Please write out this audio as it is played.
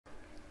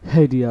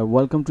Hey dear,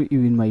 welcome to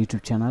you in my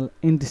YouTube channel.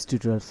 In this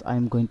tutorials I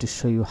am going to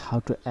show you how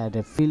to add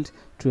a field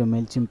to a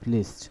Mailchimp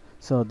list.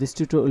 So this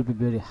tutorial will be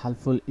very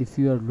helpful if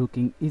you are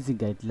looking easy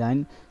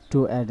guideline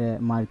to add a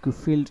marquee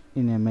field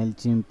in a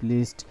Mailchimp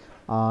list,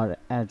 or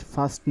add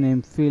first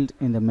name field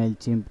in the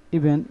Mailchimp.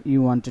 Even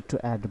you wanted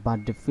to add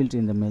birthday field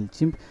in the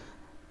Mailchimp,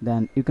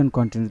 then you can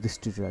continue this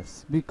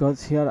tutorials,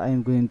 because here I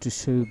am going to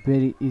show you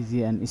very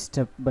easy and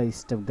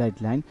step-by-step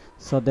guideline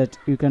so that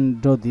you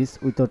can do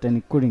this without any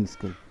coding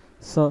skill.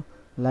 So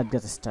let's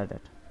get started.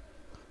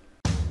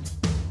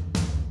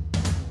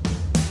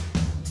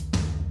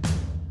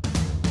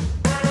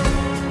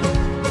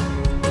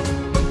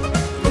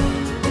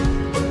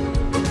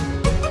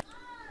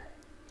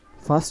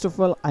 First of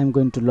all, I'm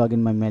going to log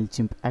in my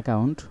Mailchimp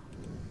account.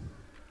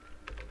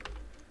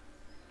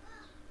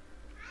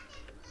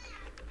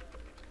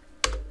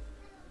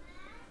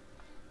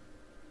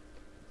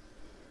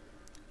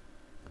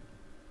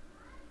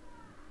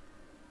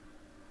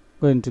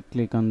 Going to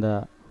click on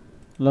the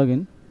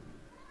login.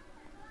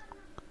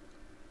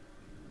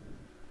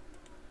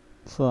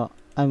 So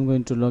I'm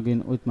going to log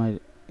in with my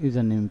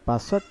username and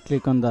password.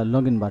 Click on the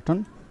login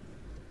button.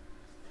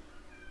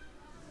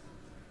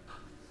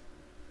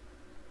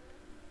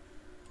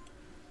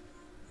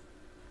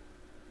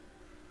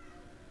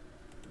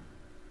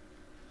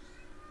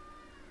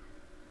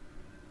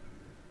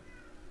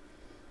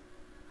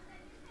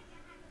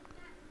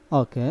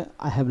 Okay,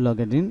 I have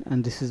logged in,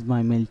 and this is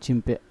my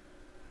Mailchimp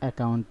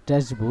account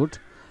dashboard,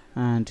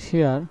 and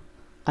here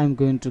I'm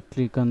going to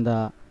click on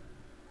the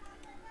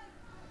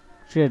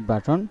create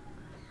button,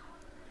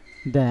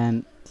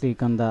 then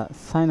click on the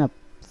sign up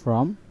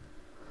form.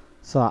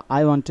 So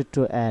I wanted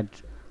to add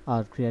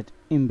or create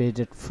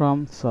embedded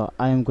form, so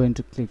I am going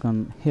to click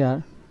on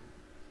here,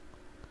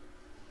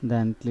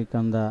 then click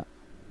on the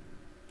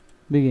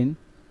begin.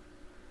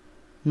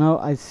 Now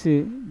I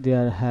see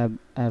there have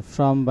a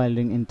form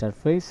building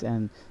interface,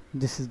 and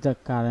this is the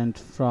current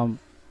form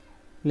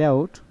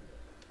layout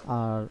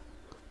or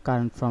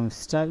current form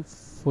style,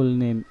 full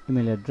name,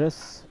 email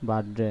address,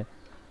 birthday.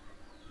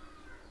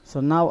 So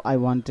now I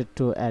wanted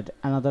to add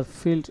another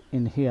field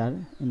in here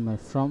in my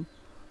form.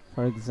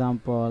 For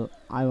example,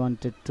 I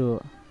wanted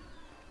to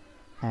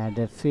add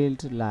a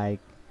field like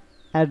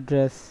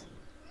address.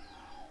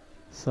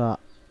 So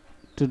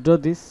to do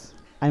this,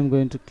 I'm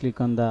going to click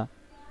on the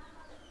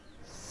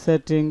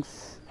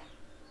settings,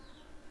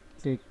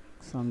 click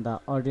on the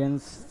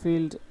audience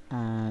field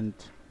and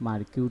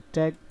marquee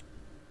tag.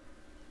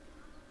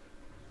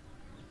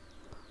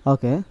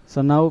 Okay,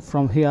 so now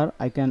from here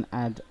I can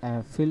add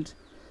a field.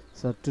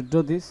 So to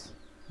do this,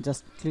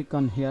 just click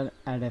on here,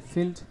 add a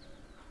field.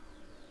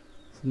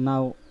 So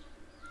now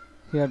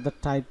here the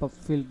type of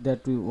field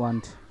that we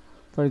want.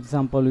 For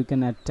example, we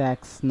can add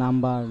text,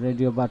 number,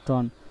 radio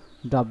button,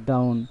 drop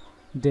down,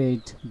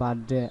 date,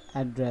 birthday,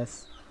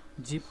 address,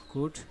 zip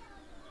code,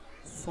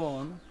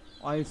 phone,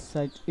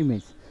 website,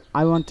 image.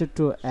 I wanted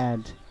to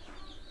add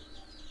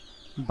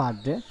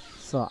birthday,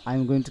 so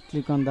I'm going to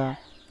click on the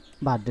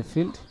birthday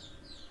field.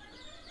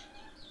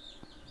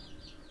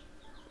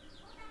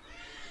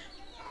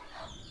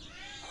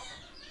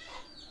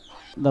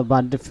 The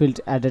birthday field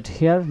added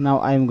here. Now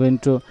I am going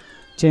to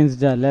change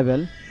the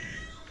label,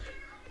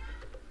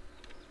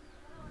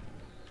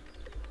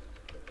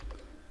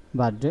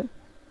 birthday,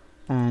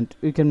 and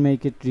we can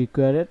make it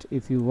required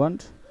if you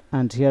want.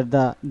 And here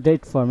the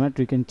date format,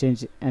 we can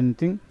change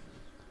anything,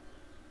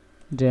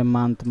 day,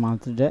 month,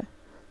 day.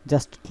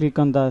 Just click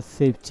on the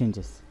save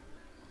changes.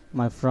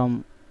 My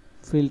from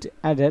field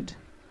added.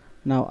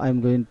 Now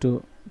I'm going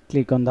to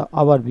click on the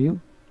overview.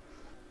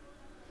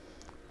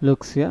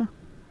 Looks here,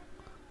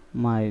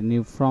 my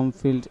new from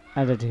field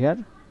added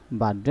here,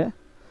 birthday.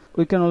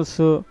 We can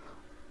also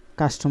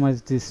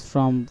customize this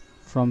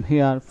from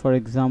here. For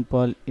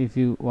example, if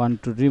you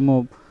want to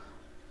remove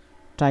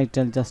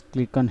title, just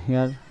click on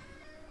here.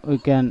 We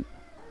can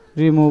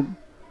remove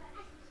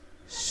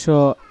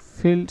show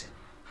field,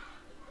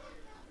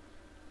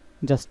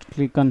 just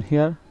click on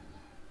here.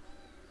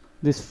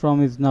 This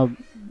from is now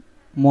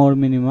more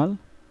minimal,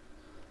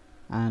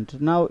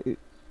 and now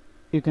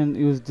you can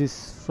use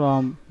this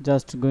from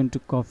just going to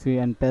copy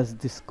and paste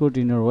this code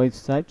in your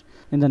website.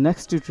 In the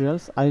next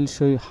tutorials I will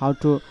show you how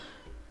to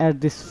add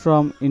this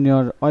from in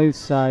your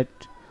website,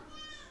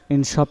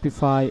 in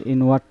Shopify, in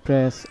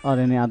WordPress, or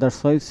any other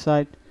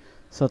website.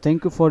 So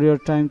thank you for your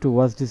time to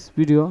watch this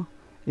video.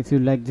 If you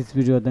like this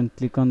video, then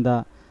click on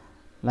the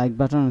like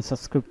button and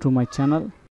subscribe to my channel.